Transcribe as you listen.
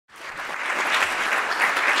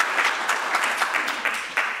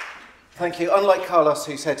Thank you. Unlike Carlos,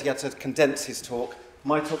 who said he had to condense his talk,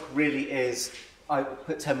 my talk really is, I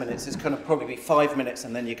put 10 minutes, it's going to probably be 5 minutes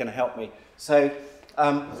and then you're going to help me. So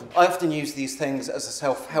I often use these things as a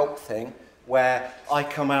self-help thing, where I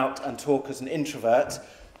come out and talk as an introvert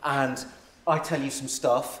and I tell you some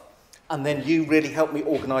stuff and then you really help me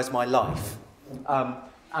organise my life. And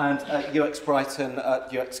at UX Brighton,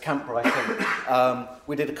 at UX Camp Brighton,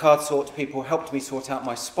 we did a card sort. People helped me sort out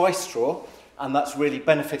my spice straw, and that's really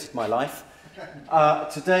benefited my life.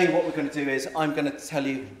 Today, what we're going to do is I'm going to tell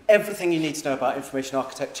you everything you need to know about information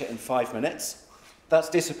architecture in 5 minutes. That's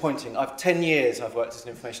disappointing. 10 years I've worked as an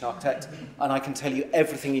information architect, and I can tell you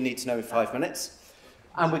everything you need to know in 5 minutes.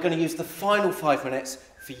 And we're going to use the final 5 minutes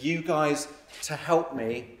for you guys to help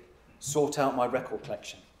me sort out my record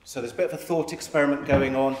collection. So there's a bit of a thought experiment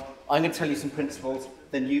going on. I'm going to tell you some principles,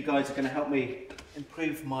 then you guys are going to help me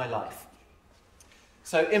improve my life.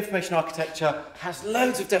 So information architecture has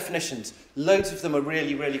loads of definitions. Loads of them are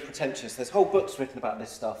really, really pretentious. There's whole books written about this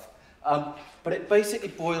stuff. But it basically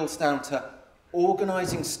boils down to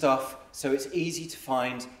organising stuff so it's easy to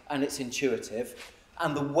find and it's intuitive.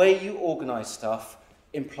 And the way you organise stuff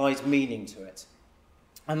implies meaning to it.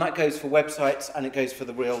 And that goes for websites and it goes for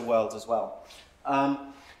the real world as well.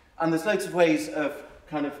 And there's loads of ways of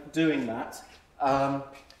kind of doing that.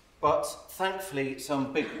 But thankfully,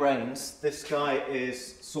 some big brains, this guy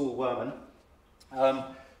is Saul Werman,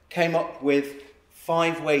 came up with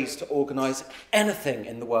 5 ways to organise anything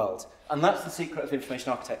in the world. And that's the secret of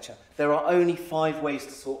information architecture. There are only 5 ways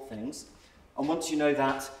to sort things. And once you know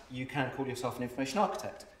that, you can call yourself an information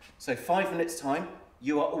architect. So 5 minutes' time,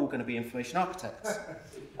 you are all going to be information architects,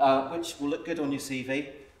 which will look good on your CV.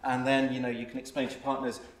 And then, you can explain to your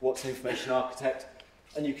partners what's an information architect.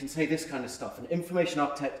 And you can say this kind of stuff. An information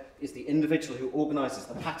architect is the individual who organises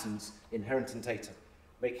the patterns inherent in data,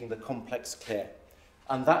 making the complex clear.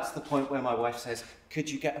 And that's the point where my wife says,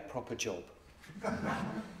 could you get a proper job?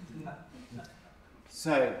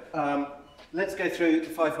 So, let's go through the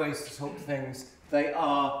 5 ways to sort things. They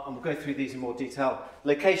are, and we'll go through these in more detail,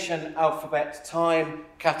 location, alphabet, time,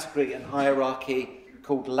 category, and hierarchy,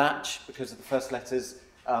 called latch because of the first letters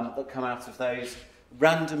that come out of those.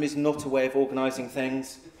 Random is not a way of organising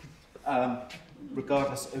things,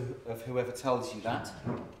 regardless of whoever tells you that.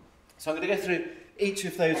 So I'm going to go through each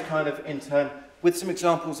of those kind of in turn with some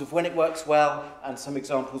examples of when it works well and some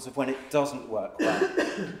examples of when it doesn't work well.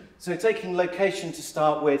 So taking location to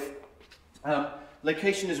start with,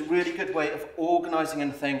 location is a really good way of organising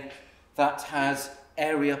anything that has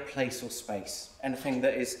area, place or space, anything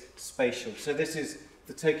that is spatial. So this is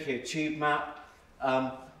the Tokyo Tube map.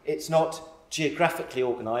 It's not geographically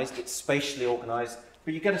organised, it's spatially organised,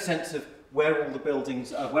 but you get a sense of where all the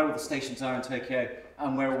buildings, where all the stations are in Tokyo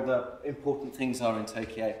and where all the important things are in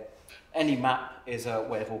Tokyo. Any map is a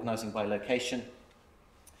way of organising by location.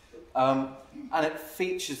 And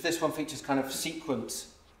this one features kind of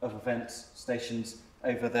sequence of events, stations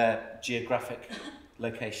over their geographic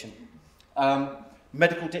location.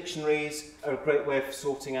 Medical dictionaries are a great way of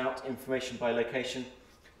sorting out information by location.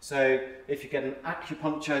 So if you get an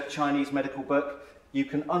acupuncture Chinese medical book, you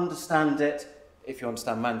can understand it if you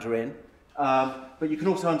understand Mandarin, but you can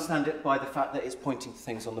also understand it by the fact that it's pointing to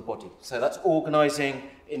things on the body. So that's organising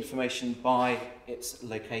information by its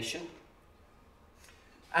location.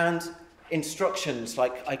 And instructions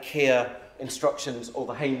like IKEA instructions or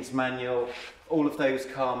the Haynes manual, all of those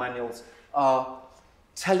car manuals are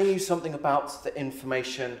telling you something about the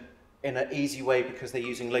information in an easy way because they're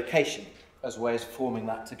using location as a way of forming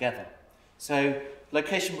that together. So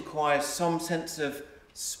location requires some sense of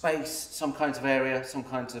space, some kinds of area, some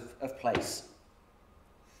kinds of place.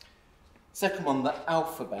 Second one, the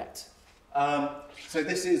alphabet. So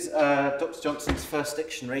this is Dr. Johnson's first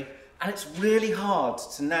dictionary, and it's really hard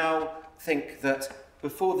to now think that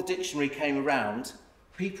before the dictionary came around,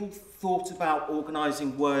 people thought about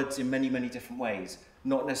organising words in many, many different ways,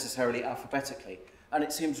 not necessarily alphabetically. And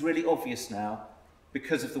it seems really obvious now,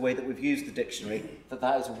 because of the way that we've used the dictionary,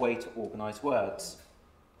 that is a way to organise words.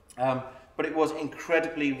 But it was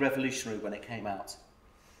incredibly revolutionary when it came out.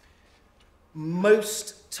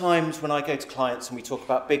 Most times when I go to clients and we talk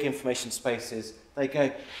about big information spaces, they go,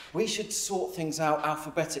 we should sort things out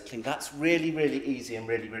alphabetically. That's really, really easy and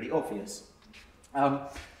really, really obvious. And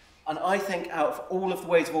I think out of all of the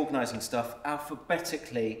ways of organising stuff,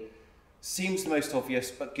 alphabetically seems the most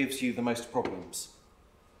obvious but gives you the most problems.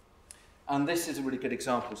 And this is a really good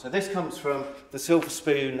example. So this comes from the Silver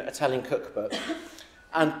Spoon Italian cookbook.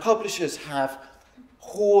 And publishers have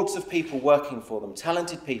hordes of people working for them,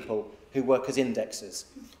 talented people who work as indexers,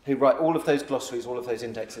 who write all of those glossaries, all of those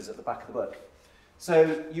indexes at the back of the book.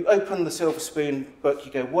 So you open the Silver Spoon book,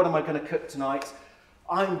 you go, what am I going to cook tonight?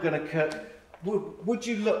 I'm going to cook, would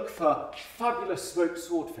you look for fabulous smoked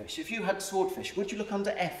swordfish? If you had swordfish, would you look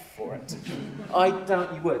under F for it? I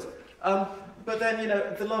doubt you would. But then, you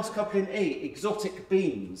know, the last couple in E, exotic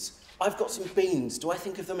beans. I've got some beans. Do I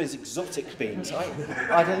think of them as exotic beans?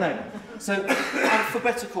 I don't know. So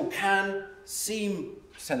alphabetical can seem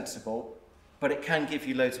sensible, but it can give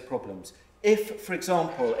you loads of problems. If, for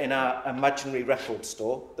example, in our imaginary record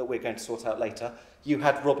store that we're going to sort out later, you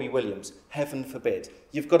had Robbie Williams, heaven forbid,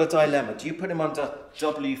 you've got a dilemma. Do you put him under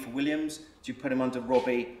W for Williams? Do you put him under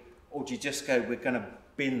Robbie? Or do you just go, we're going to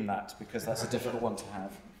bin that because that's a difficult one to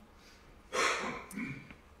have?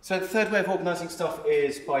 So the third way of organising stuff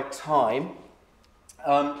is by time.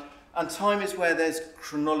 And time is where there's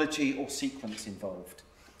chronology or sequence involved.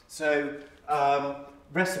 So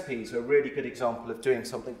recipes are a really good example of doing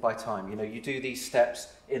something by time. You know, you do these steps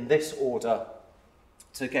in this order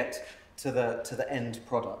to get to the end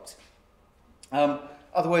product.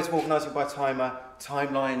 Other ways of organising by time are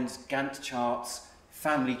timelines, Gantt charts,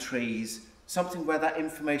 family trees, something where that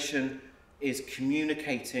information is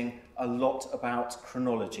communicating a lot about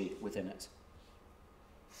chronology within it.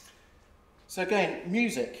 So again,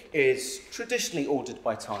 music is traditionally ordered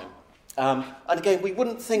by time. And again, we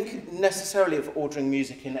wouldn't think necessarily of ordering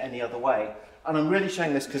music in any other way. And I'm really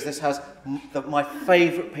showing this because this has my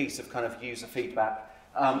favourite piece of kind of user feedback.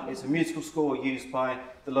 It's a musical score used by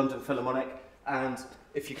the London Philharmonic. And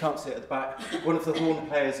if you can't see it at the back, one of the horn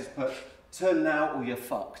players has put, "Turn now or you're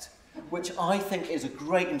fucked," which I think is a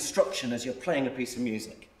great instruction as you're playing a piece of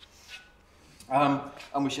music. And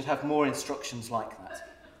we should have more instructions like that.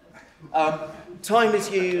 Time is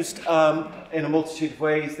used in a multitude of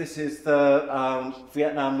ways. This is the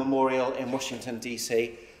Vietnam Memorial in Washington,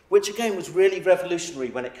 D.C., which again was really revolutionary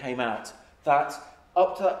when it came out. That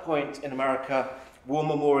up to that point in America, war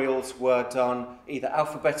memorials were done either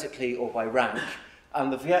alphabetically or by rank.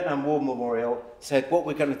 And the Vietnam War Memorial said, what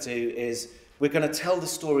we're going to do is we're going to tell the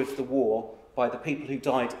story of the war by the people who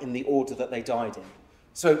died in the order that they died in.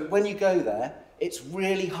 So when you go there, it's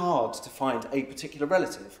really hard to find a particular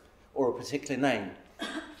relative or a particular name.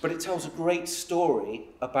 But it tells a great story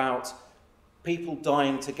about people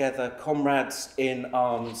dying together, comrades in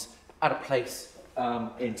arms, at a place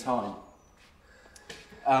in time.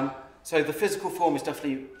 So the physical form is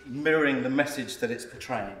definitely mirroring the message that it's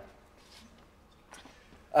portraying.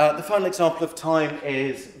 The final example of time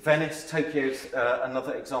is Venice. Tokyo's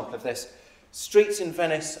another example of this. Streets in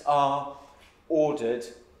Venice are ordered,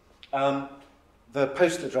 the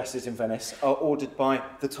postal addresses in Venice are ordered by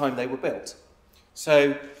the time they were built.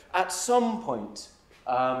 So at some point,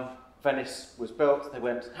 Venice was built, they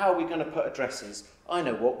went, how are we going to put addresses? I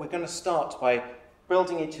know what, we're going to start by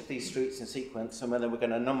building each of these streets in sequence, and then we're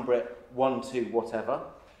going to number it 1, 2, whatever,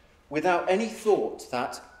 without any thought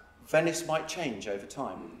that Venice might change over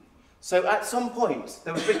time. So at some point,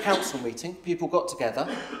 there was a big council meeting, people got together,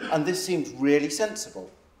 and this seemed really sensible.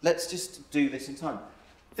 Let's just do this in time.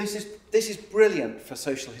 This is brilliant for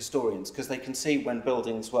social historians, because they can see when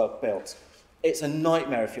buildings were built. It's a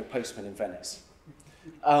nightmare if you're a postman in Venice.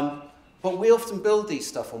 But we often build these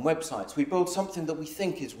stuff on websites. We build something that we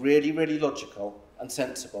think is really, really logical and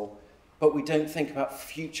sensible, but we don't think about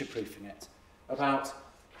future-proofing it, about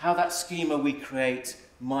how that schema we create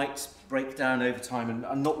might break down over time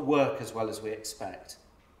and not work as well as we expect.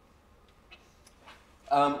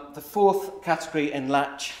 The fourth category in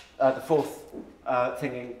Latch, the fourth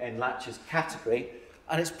thing in Latch is category,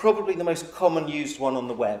 and it's probably the most common used one on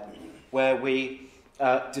the web, where we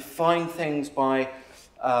define things by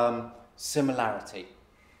similarity.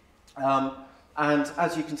 And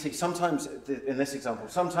as you can see, sometimes, in this example,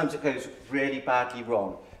 sometimes it goes really badly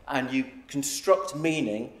wrong, and you construct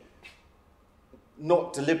meaning,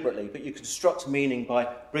 not deliberately, but you construct meaning by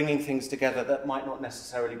bringing things together that might not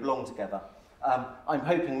necessarily belong together. I'm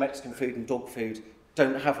hoping Mexican food and dog food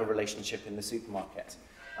don't have a relationship in the supermarket,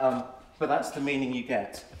 but that's the meaning you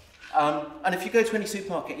get. And if you go to any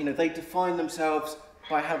supermarket, you know, they define themselves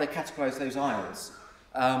by how they categorize those aisles.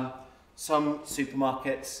 Some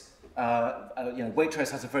supermarkets, you know,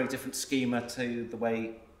 Waitrose has a very different schema to the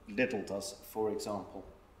way Lidl does, for example.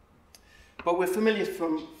 But we're familiar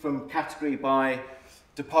from category by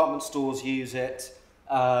department stores use it,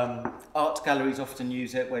 art galleries often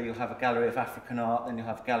use it, where you'll have a gallery of African art, then you'll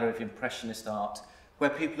have a gallery of Impressionist art, where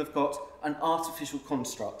people have got an artificial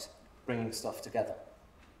construct bringing stuff together.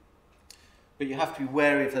 But you have to be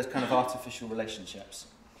wary of those kind of artificial relationships.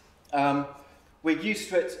 We're used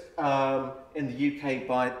to it in the UK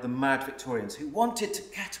by the mad Victorians, who wanted to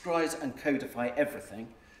categorise and codify everything.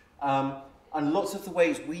 And lots of the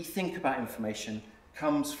ways we think about information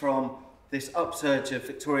comes from this upsurge of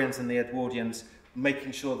Victorians and the Edwardians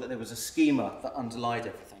making sure that there was a schema that underlied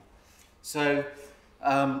everything. So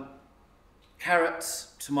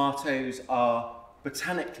carrots, tomatoes are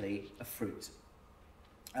botanically a fruit.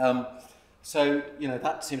 So, you know,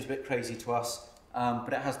 that seems a bit crazy to us,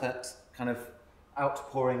 but it has that kind of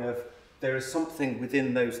outpouring of there is something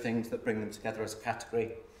within those things that bring them together as a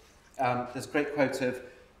category. There's a great quote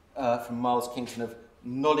from Miles Kington of,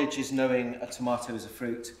 knowledge is knowing a tomato is a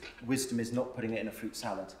fruit, wisdom is not putting it in a fruit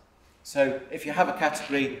salad. So if you have a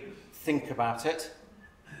category, think about it.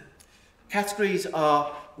 Categories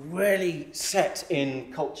are really set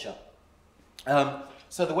in culture.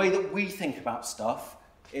 So the way that we think about stuff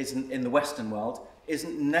isn't in the Western world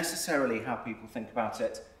isn't necessarily how people think about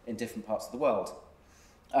it in different parts of the world.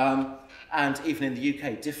 And even in the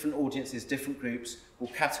UK, different audiences, different groups will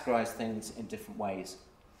categorise things in different ways.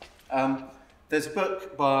 There's a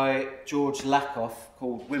book by George Lakoff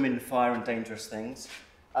called Women, Fire and Dangerous Things.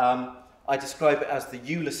 I describe it as the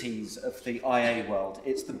Ulysses of the IA world.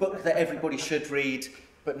 It's the book that everybody should read,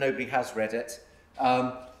 but nobody has read it.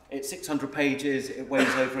 It's 600 pages, it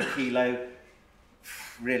weighs over a kilo.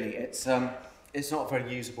 Really, it's not a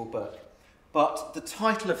very usable book. But the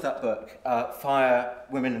title of that book, Fire,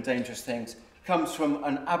 Women and Dangerous Things, comes from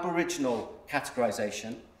an Aboriginal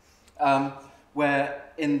categorisation where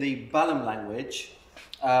in the Balam language,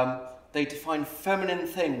 they define feminine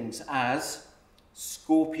things as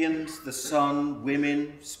scorpions, the sun,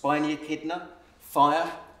 women, spiny echidna, fire,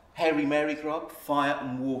 hairy Mary grub, fire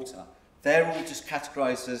and water. They're all just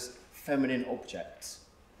categorised as feminine objects.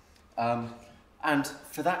 And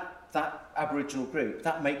for that Aboriginal group,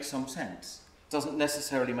 that makes some sense. Doesn't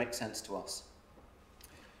necessarily make sense to us.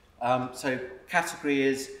 So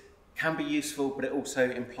category can be useful, but it also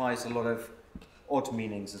implies a lot of odd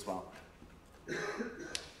meanings as well.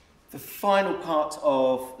 The final part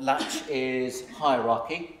of Latch is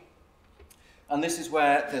hierarchy. And this is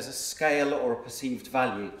where there's a scale or a perceived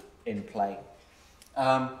value in play.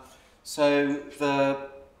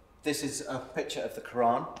 This is a picture of the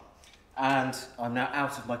Quran. And I'm now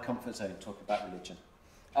out of my comfort zone talking about religion.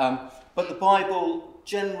 But the Bible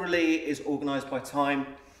generally is organised by time.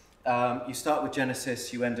 You start with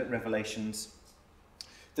Genesis, you end at Revelations.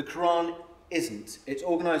 The Quran isn't. It's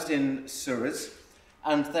organised in surahs,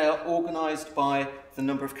 and they are organised by the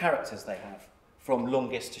number of characters they have, from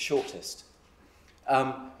longest to shortest.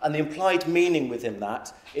 And the implied meaning within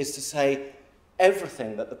that is to say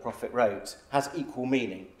everything that the Prophet wrote has equal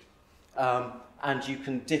meaning. And you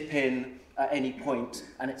can dip in at any point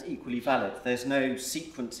and it's equally valid. There's no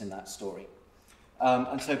sequence in that story.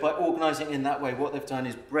 And so by organising in that way, what they've done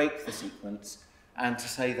is break the sequence and to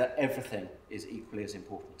say that everything is equally as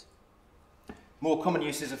important. More common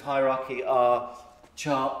uses of hierarchy are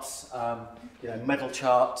charts, medal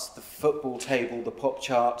charts, the football table, the pop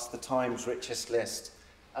charts, the Times richest list.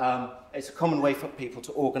 It's a common way for people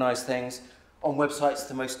to organise things. On websites,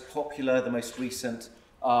 the most popular, the most recent,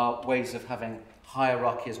 are ways of having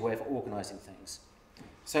hierarchy as a way of organising things.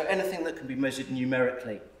 So anything that can be measured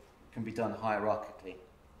numerically can be done hierarchically.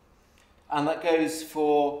 And that goes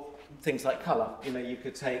for things like colour. You know, you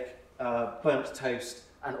could take burnt toast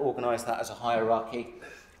and organise that as a hierarchy.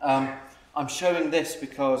 I'm showing this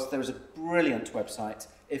because there is a brilliant website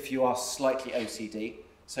if you are slightly OCD,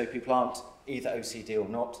 so people aren't either OCD or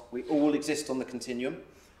not. We all exist on the continuum.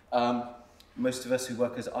 Most of us who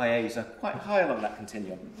work as IAs are quite high along that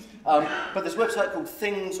continuum. But there's a website called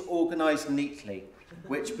Things Organised Neatly,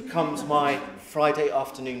 which becomes my Friday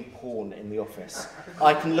afternoon porn in the office.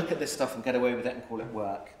 I can look at this stuff and get away with it and call it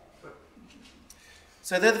work.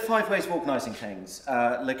 So they're the 5 ways of organising things.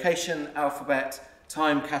 Location, alphabet,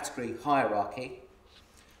 time, category, hierarchy.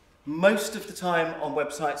 Most of the time on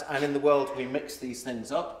websites and in the world we mix these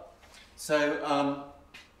things up. So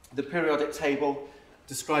the periodic table,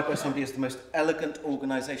 described by somebody as the most elegant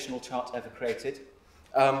organisational chart ever created,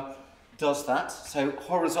 does that. So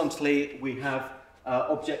horizontally we have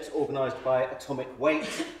objects organised by atomic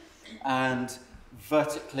weight, and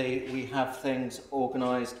vertically we have things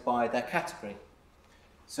organised by their category.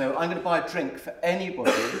 So I'm going to buy a drink for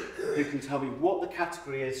anybody who can tell me what the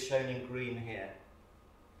category is shown in green here.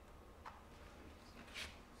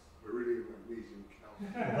 Beryllium, magnesium,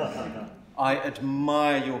 calcium. I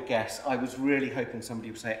admire your guess. I was really hoping somebody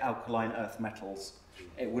would say alkaline earth metals.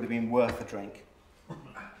 It would have been worth a drink.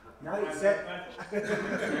 No, it's it.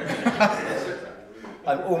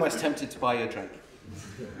 I'm almost tempted to buy you a drink.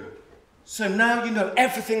 So now you know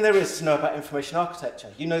everything there is to know about information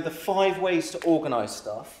architecture. You know the 5 ways to organise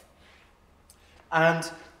stuff. And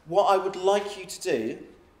what I would like you to do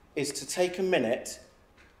is to take a minute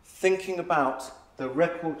thinking about the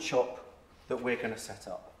record shop that we're going to set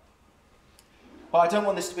up. But I don't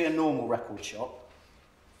want this to be a normal record shop.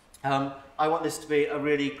 I want this to be a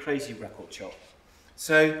really crazy record shop.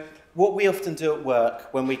 So what we often do at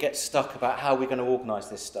work when we get stuck about how we're going to organise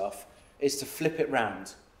this stuff is to flip it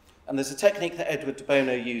round. And there's a technique that Edward de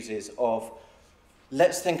Bono uses of,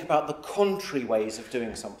 let's think about the contrary ways of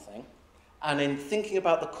doing something. And in thinking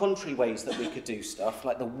about the contrary ways that we could do stuff,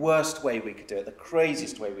 like the worst way we could do it, the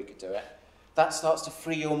craziest way we could do it, that starts to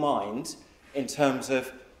free your mind in terms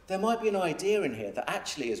of, there might be an idea in here that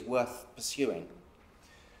actually is worth pursuing.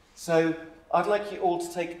 So I'd like you all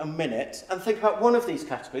to take a minute and think about one of these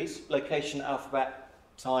categories, location, alphabet,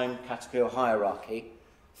 time, category or hierarchy,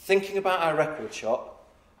 thinking about our record shop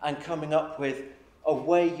and coming up with a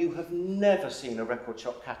way you have never seen a record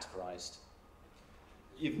shop categorised.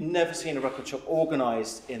 You've never seen a record shop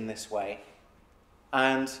organised in this way.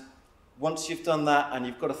 And once you've done that and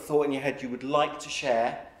you've got a thought in your head you would like to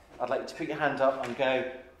share, I'd like you to put your hand up and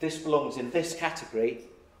go, this belongs in this category,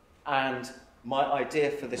 and my idea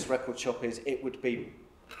for this record shop is it would be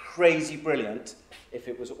crazy brilliant if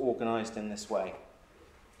it was organised in this way.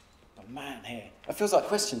 Oh man, here. It feels like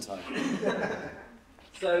question time.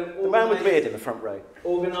 So the man with the beard in the front row.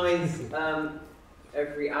 Organise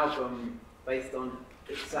every album based on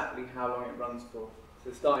exactly how long it runs for.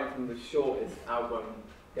 So starting from the shortest album,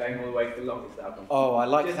 going all the way to the longest album. Oh, I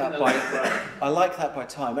like that by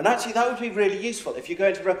time. And actually that would be really useful. If you go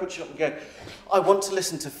into a record shop and go, I want to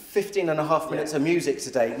listen to 15 and a half minutes of music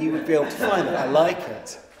today, you would be able to find that. I like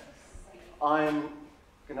it. I'm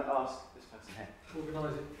going to ask this person here.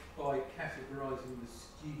 Organise it by categorising the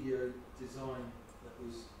studio design that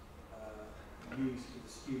was used for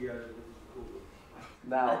the studio that was recorded.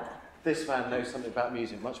 Now, this man knows something about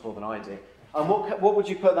music much more than I do. And what would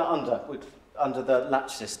you put that under? Under the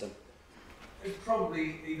latch system? It's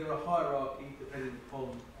probably either a hierarchy, depending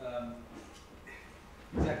upon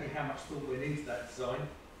exactly how much thought went into that design,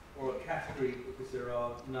 or a category, because there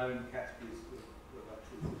are known categories of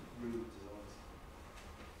actual room designs.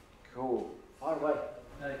 Cool. Fire away.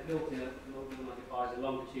 Built-in modifies the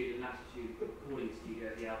longitude and latitude for recording studio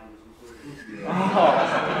the album was recorded.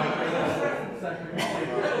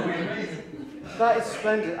 That is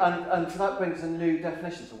splendid, and that brings a new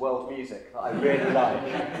definition to world music that I really like.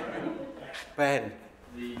 Ben.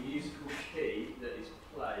 The musical key that is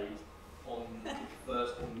played on the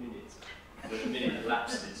first minute, when the minute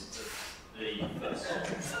elapses to the first song.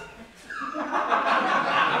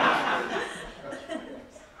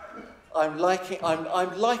 I'm liking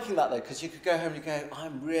that though, because you could go home and you go,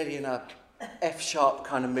 I'm really in a F-sharp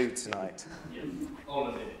kind of mood tonight. Yeah,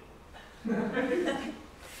 on a minute.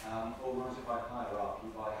 Organise it by hierarchy,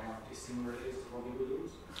 by how dissimilar it is to Robbie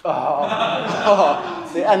Williams.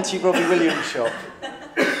 The anti-Robbie Williams shop.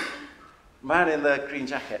 Man in the green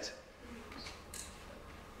jacket.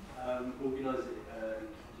 Organise it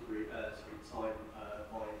category, time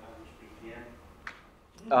by average BPM.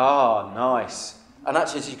 Oh, nice. And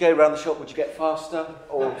actually, as you go around the shop, would you get faster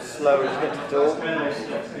or slower as you get to the door?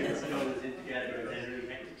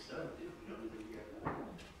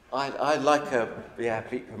 I like a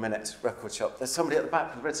beat per minute record shop. There's somebody at the back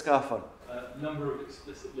with a red scarf on. Number of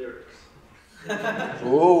explicit lyrics.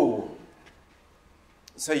 Ooh.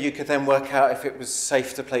 So you could then work out if it was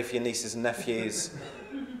safe to play for your nieces and nephews.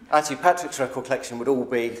 Actually, Patrick's record collection would all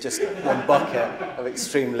be just one bucket of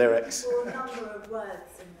extreme lyrics. Or number of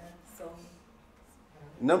words in the song.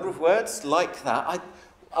 Number of words? Like that.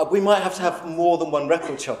 We might have to have more than one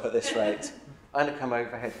record shop at this rate. I'm going to come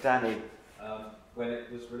over here. Danny. When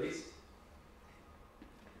it was released.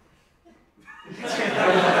 The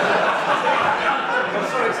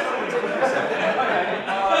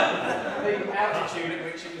altitude at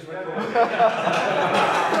which it was recorded.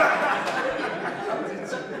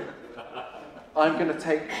 I'm going to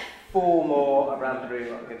take 4 more around the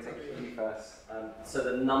room. I'm going to take you first. So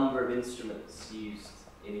the number of instruments used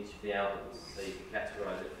in each of the albums, so you can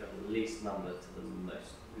categorise it from the least number to the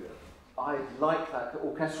most. I like that. The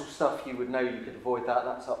orchestral stuff, you would know you could avoid that.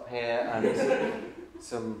 That's up here, and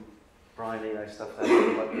some Brian Eno stuff there that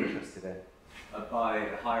you might be interested in. By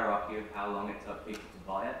the hierarchy of how long it took people to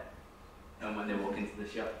buy it, and when they walk into the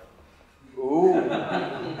shop. Ooh.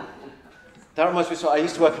 That reminds me, so I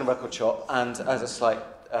used to work in a record shop, and as a slight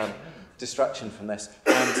distraction from this,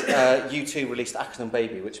 and U2 released Acton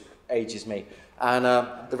Baby, which ages me. And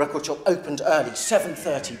the record shop opened early,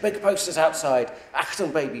 7:30, big posters outside,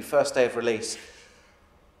 Acton Baby, first day of release.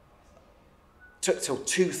 Took till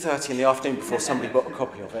 2:30 in the afternoon before somebody bought a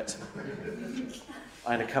copy of it.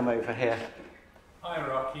 I'm going to come over here.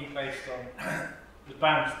 Hierarchy based on the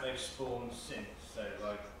bands that they've spawned since. So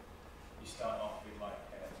like you start off with like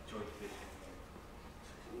Joy Division.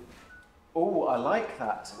 Oh, I like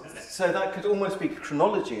that. So that could almost be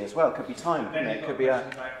chronology as well. It could be time. Then You know, you've it got could be a.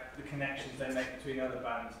 questions like the connections they make between other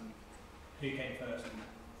bands and who came first. And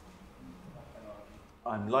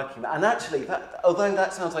I'm liking that. And actually, although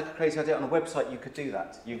that sounds like a crazy idea, on a website you could do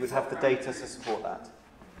that. You would have the data to support that.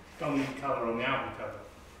 Done colour on the album cover.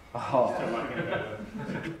 Oh. So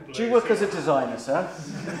like Do you work as a designer, sir?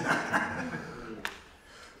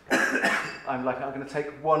 I'm going to take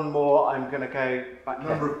one more. I'm going to go back The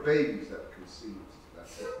number of babies that are conceived.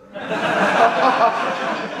 That's it.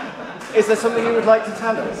 Is there something you would like to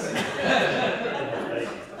tell us?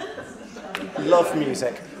 Love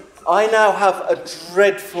music. I now have a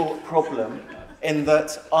dreadful problem in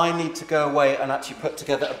that I need to go away and actually put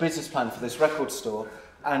together a business plan for this record store,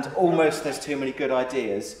 and almost there's too many good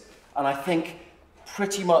ideas. And I think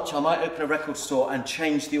pretty much I might open a record store and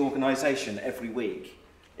change the organisation every week.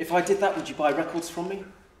 If I did that, would you buy records from me?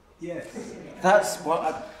 Yes. That's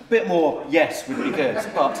a bit more yes would be good,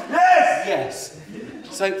 but yes.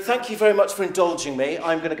 So thank you very much for indulging me.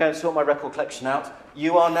 I'm going to go and sort my record collection out.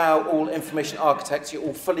 You are now all information architects. You're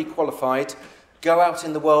all fully qualified. Go out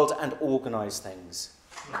in the world and organise things.